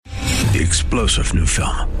The explosive new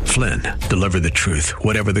film, Flynn, deliver the truth,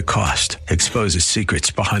 whatever the cost, exposes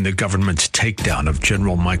secrets behind the government's takedown of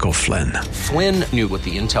General Michael Flynn. Flynn knew what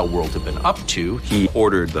the intel world had been up to. He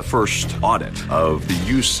ordered the first audit of the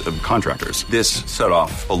use of contractors. This set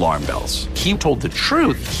off alarm bells. He told the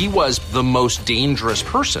truth. He was the most dangerous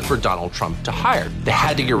person for Donald Trump to hire. They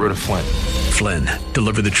had to get rid of Flynn. Flynn,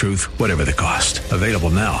 deliver the truth, whatever the cost. Available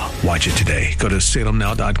now. Watch it today. Go to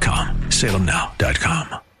salemnow.com.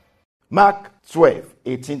 salemnow.com. Mark 12,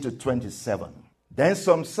 18 to 27. Then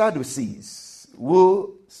some Sadducees,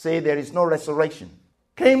 who say there is no resurrection,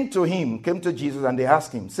 came to Jesus, and they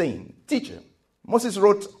asked him, saying, Teacher, Moses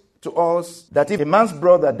wrote to us that if a man's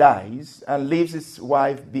brother dies and leaves his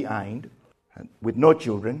wife behind with no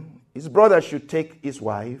children, his brother should take his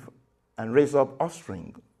wife and raise up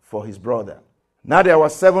offspring for his brother. Now there were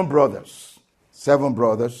 7 brothers. 7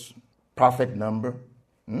 brothers, perfect number.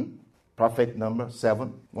 Perfect number,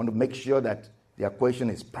 7. Want to make sure that the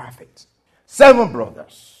equation is perfect. 7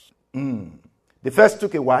 brothers. The first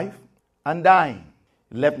took a wife, and dying,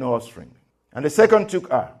 left no offspring. And the second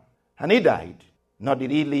took her, and he died, nor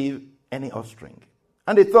did he leave any offspring.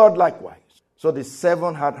 And the third likewise. So the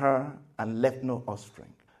 7 had her, and left no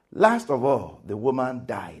offspring. Last of all, the woman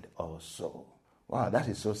died also. Wow, that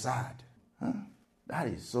is so sad. That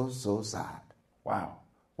is so sad. Wow,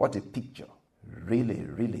 what a picture. Really,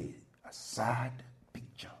 really a sad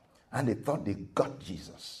picture. And they thought they got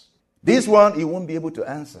Jesus. This one, he won't be able to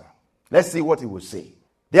answer. Let's see what he will say.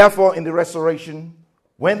 Therefore, in the resurrection,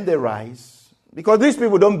 when they rise, because these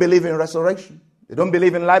people don't believe in resurrection. They don't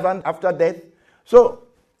believe in life after death. So,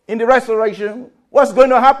 in the resurrection, what's going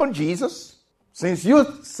to happen, Jesus? Since you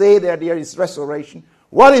say that there is resurrection,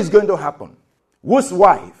 what is going to happen? Whose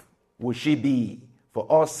wife will she be? For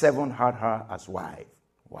all 7 had her as wife.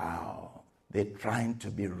 Wow. They're trying to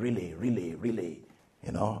be really, really, really,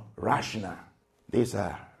 rational. These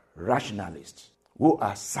are rationalists who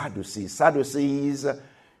are Sadducees. Sadducees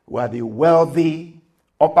were the wealthy,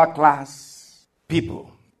 upper-class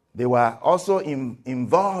people. They were also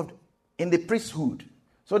involved in the priesthood.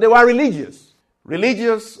 So they were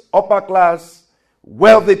religious, upper-class,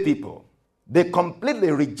 wealthy people. They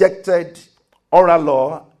completely rejected oral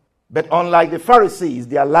law, but unlike the Pharisees,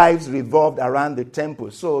 their lives revolved around the temple.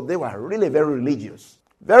 So they were really very religious,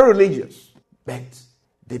 but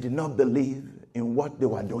they did not believe in what they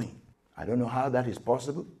were doing. I don't know how that is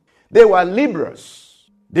possible. They were liberals.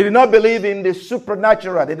 They did not believe in the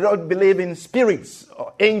supernatural. They did not believe in spirits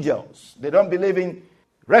or angels. They don't believe in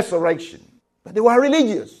resurrection. But they were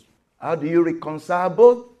religious. How do you reconcile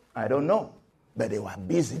both? I don't know. But they were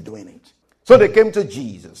busy doing it. So they came to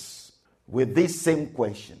Jesus with this same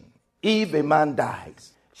question. If a man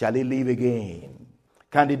dies, shall he live again?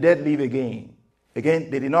 Can the dead live again? Again,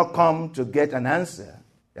 they did not come to get an answer.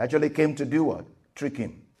 They actually came to do what? Trick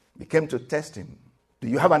him. They came to test him. Do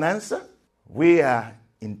you have an answer? We are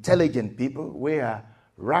intelligent people. We are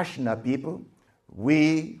rational people.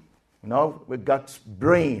 We got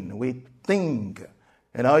brain. We think.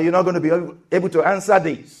 You're not going to be able to answer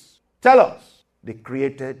this. Tell us. They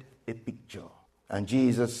created a picture. And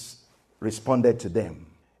Jesus responded to them.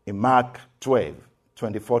 In Mark 12,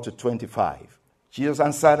 24 to 25, Jesus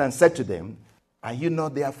answered and said to them, Are you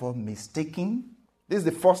not therefore mistaken? This is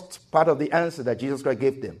the first part of the answer that Jesus Christ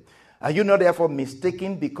gave them. Are you not therefore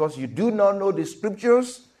mistaken because you do not know the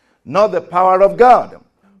scriptures, nor the power of God?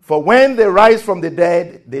 For when they rise from the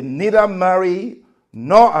dead, they neither marry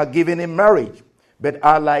nor are given in marriage, but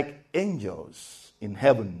are like angels in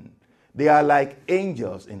heaven. They are like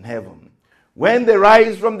angels in heaven. When they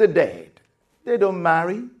rise from the dead, they don't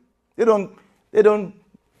marry. They don't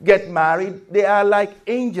get married. They are like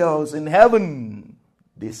angels in heaven.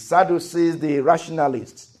 The Sadducees, the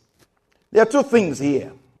rationalists. There are 2 things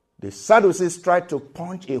here. The Sadducees tried to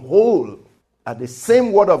punch a hole at the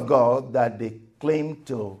same word of God that they claim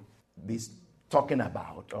to be talking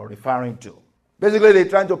about or referring to. Basically, they're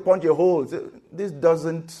trying to punch a hole. This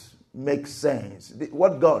doesn't make sense.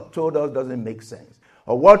 What God told us doesn't make sense.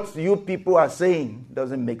 Or what you people are saying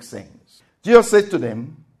doesn't make sense. Jesus said to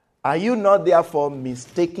them, Are you not therefore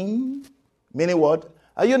mistaken? Meaning what?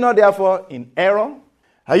 Are you not therefore in error?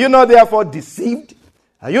 Are you not therefore deceived?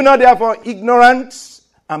 Are you not therefore ignorant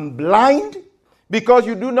and blind? Because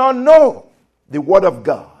you do not know the word of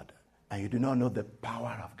God and you do not know the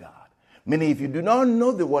power of God. Meaning if you do not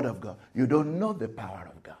know the word of God, you don't know the power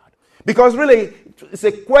of God. Because really, it's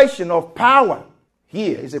a question of power.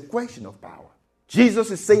 Here is a question of power. Jesus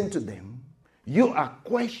is saying to them, you are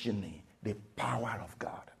questioning the power of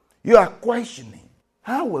God. You are questioning,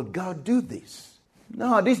 how will God do this?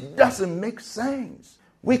 No, this doesn't make sense.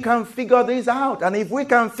 We can figure this out. And if we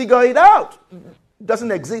can figure it out, it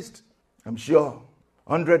doesn't exist. I'm sure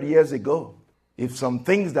 100 years ago, if some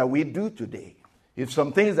things that we do today, if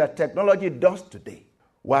some things that technology does today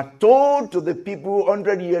were told to the people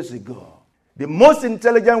 100 years ago, the most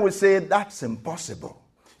intelligent would say, that's impossible.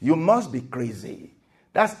 You must be crazy.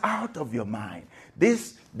 That's out of your mind.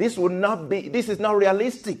 This is not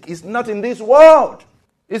realistic. It's not in this world.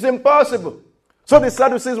 It's impossible. So the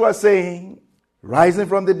Sadducees were saying, rising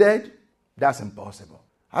from the dead, that's impossible.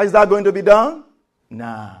 How is that going to be done?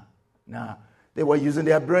 Nah. They were using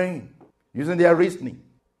their brain, using their reasoning.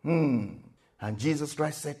 And Jesus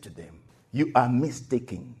Christ said to them, you are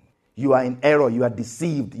mistaken. You are in error. You are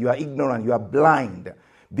deceived. You are ignorant. You are blind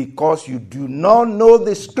because you do not know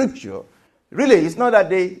the scripture. Really, it's not that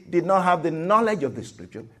they did not have the knowledge of the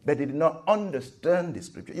scripture, but they did not understand the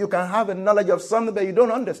scripture. You can have a knowledge of something, but you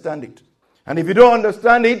don't understand it. And if you don't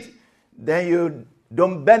understand it, then you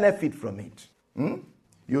don't benefit from it.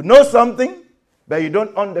 You know something, but you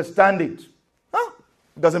don't understand it.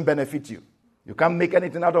 It doesn't benefit you. You can't make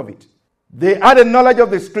anything out of it. They had a knowledge of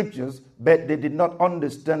the scriptures, but they did not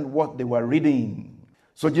understand what they were reading.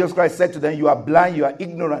 So Jesus Christ said to them, you are blind, you are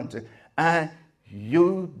ignorant, and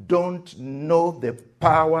you don't know the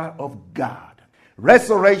power of God.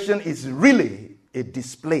 Resurrection is really a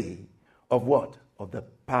display of what? Of the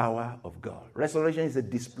power of God. Resurrection is a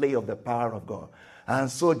display of the power of God. And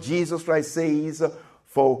so Jesus Christ says,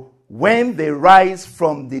 for when they rise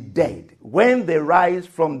from the dead,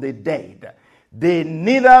 they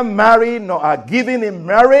neither marry nor are given in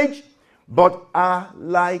marriage, but are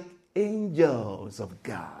like angels of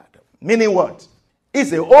God. Meaning what?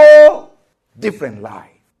 It's a whole different life.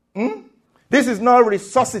 This is not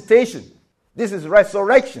resuscitation. This is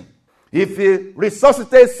resurrection. If you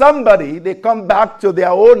resuscitate somebody, they come back to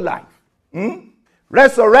their old life.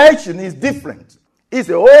 Resurrection is different. It's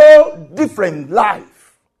a whole different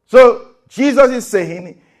life. So Jesus is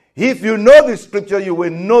saying, if you know the scripture, you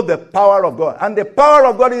will know the power of God. And the power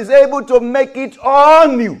of God is able to make it all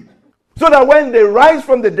new. So that when they rise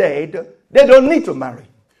from the dead, they don't need to marry.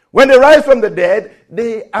 When they rise from the dead,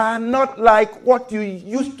 they are not like what you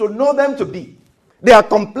used to know them to be. They are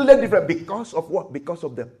completely different. Because of what? Because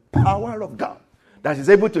of the power of God that is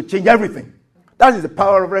able to change everything. That is the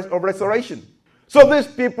power of restoration. So these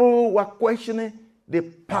people were questioning the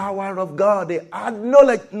power of God. They had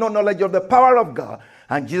no knowledge of the power of God.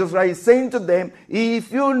 And Jesus Christ is saying to them,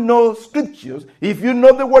 if you know scriptures, if you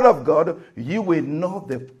know the word of God, you will know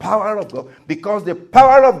the power of God. Because the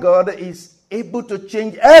power of God is able to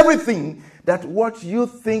change everything that what you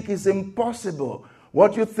think is impossible,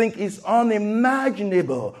 what you think is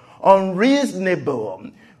unimaginable,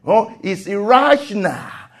 unreasonable, or is irrational,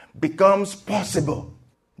 becomes possible.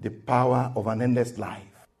 The power of an endless life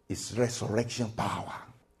is resurrection power.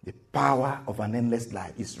 The power of an endless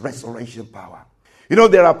life is resurrection power. You know,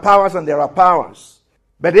 there are powers and there are powers,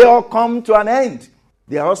 but they all come to an end.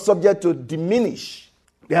 They are all subject to diminish.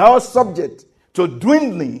 They are all subject to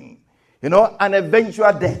dwindling, and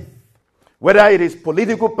eventual death. Whether it is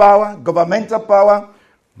political power, governmental power,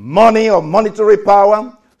 money or monetary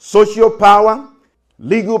power, social power,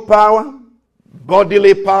 legal power,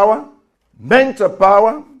 bodily power, mental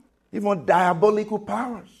power, even diabolical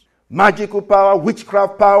powers, magical power,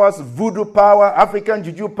 witchcraft powers, voodoo power, African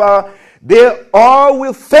juju power, they all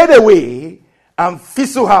will fade away and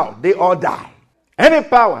fizzle out. They all die. Any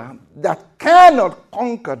power that cannot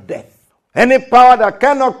conquer death, any power that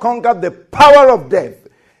cannot conquer the power of death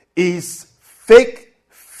is fake,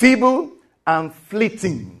 feeble, and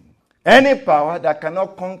fleeting. Any power that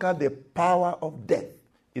cannot conquer the power of death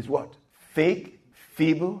is what? Fake,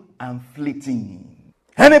 feeble, and fleeting.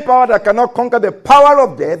 Any power that cannot conquer the power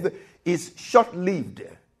of death is short-lived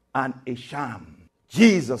and a sham.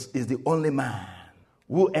 Jesus is the only man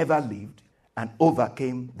who ever lived and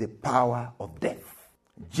overcame the power of death.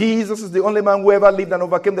 Jesus is the only man who ever lived and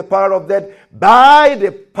overcame the power of death by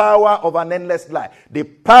the power of an endless life. The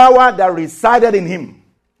power that resided in him.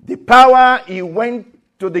 The power he went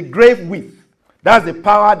to the grave with. That's the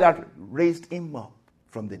power that raised him up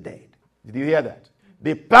from the dead. Did you hear that?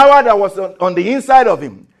 The power that was on the inside of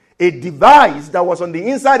him. A device that was on the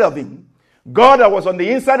inside of him. God that was on the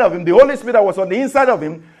inside of him. The Holy Spirit that was on the inside of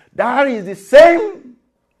him. That is the same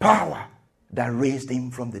power that raised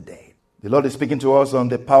him from the dead. The Lord is speaking to us on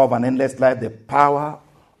the power of an endless life, the power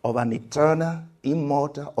of an eternal,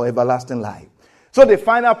 immortal, or everlasting life. So the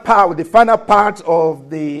final power, the final part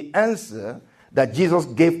of the answer that Jesus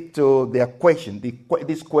gave to their question,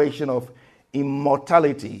 this question of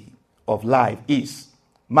immortality of life is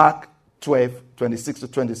Mark 12, 26 to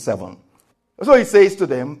 27. So he says to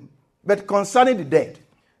them, but concerning the dead,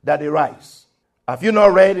 that they rise. Have you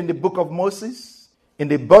not read in the book of Moses, in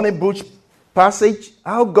the burning bush passage,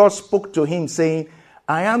 how God spoke to him saying,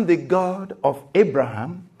 I am the God of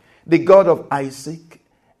Abraham, the God of Isaac,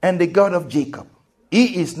 and the God of Jacob.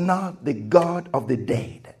 He is not the God of the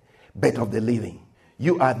dead, but of the living.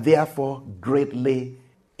 You are therefore greatly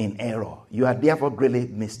in error. You are therefore greatly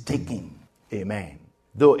mistaken. Amen.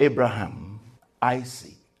 Though Abraham,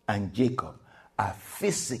 Isaac, and Jacob are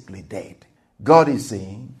physically dead, God is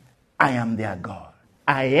saying, I am their God.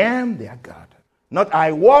 I am their God. Not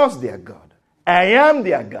I was their God. I am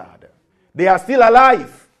their God. They are still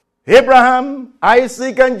alive. Abraham,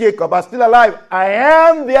 Isaac, and Jacob are still alive. I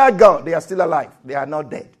am their God. They are still alive. They are not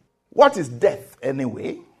dead. What is death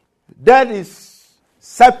anyway? Death is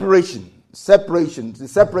separation. Separation. The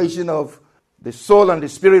separation of the soul and the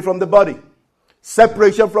spirit from the body.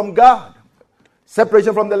 Separation from God.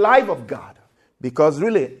 Separation from the life of God. Because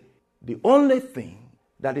really, the only thing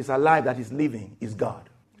that is alive, that is living, is God.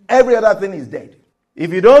 Every other thing is dead.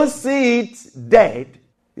 If you don't see it dead,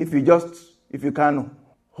 if you can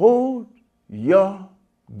hold your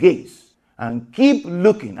gaze and keep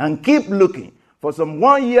looking for some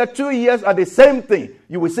 1 year, 2 years at the same thing,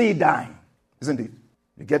 you will see it dying. Isn't it?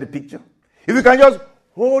 You get the picture? If you can just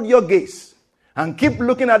hold your gaze and keep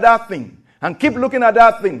looking at that thing,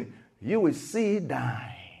 you will see it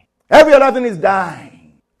dying. Every other thing is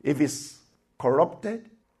dying. If it's corrupted,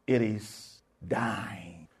 it is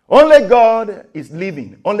dying. Only God is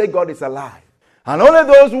living. Only God is alive. And only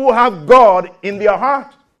those who have God in their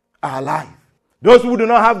heart are alive. Those who do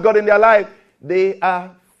not have God in their life, they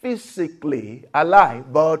are physically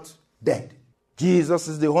alive but dead. Jesus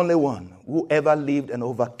is the only one who ever lived and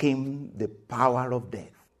overcame the power of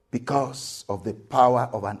death because of the power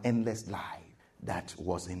of an endless life that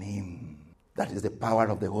was in him. That is the power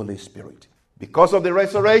of the Holy Spirit. Because of the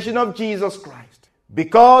resurrection of Jesus Christ,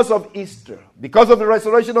 because of Easter, because of the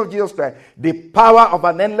resurrection of Jesus Christ, the power of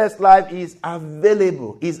an endless life is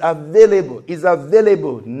available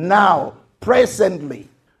now, presently,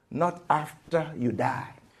 not after you die.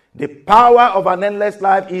 The power of an endless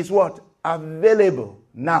life is what? Available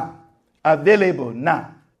now, not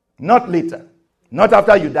later, not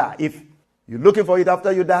after you die. If you're looking for it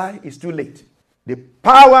after you die, it's too late. The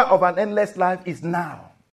power of an endless life is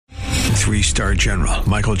now. 3-star General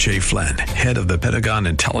Michael J. Flynn, head of the Pentagon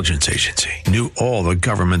Intelligence Agency, knew all the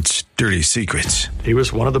government's dirty secrets. He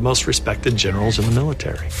was one of the most respected generals in the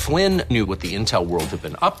military. Flynn knew what the intel world had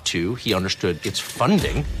been up to. He understood its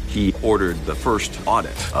funding. He ordered the first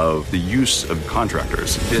audit of the use of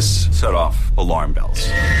contractors. This set off alarm bells.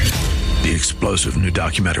 The explosive new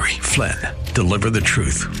documentary, Flynn, Deliver the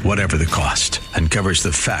Truth, Whatever the Cost, uncovers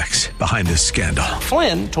the facts behind this scandal.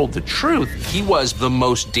 Flynn told the truth. He was the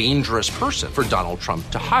most dangerous person for Donald Trump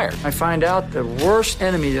to hire. I find out the worst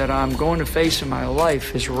enemy that I'm going to face in my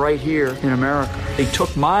life is right here in America. They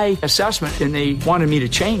took my assessment and they wanted me to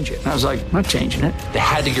change it. And I was like, I'm not changing it. They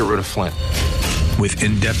had to get rid of Flynn. With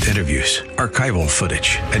in-depth interviews, archival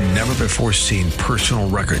footage, and never-before-seen personal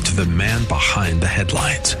records of the man behind the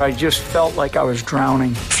headlines. I just felt like I was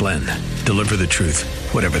drowning. Flynn, Deliver the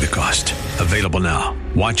Truth, Whatever the Cost. Available now.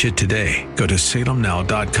 Watch it today. Go to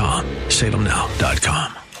salemnow.com.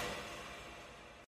 salemnow.com.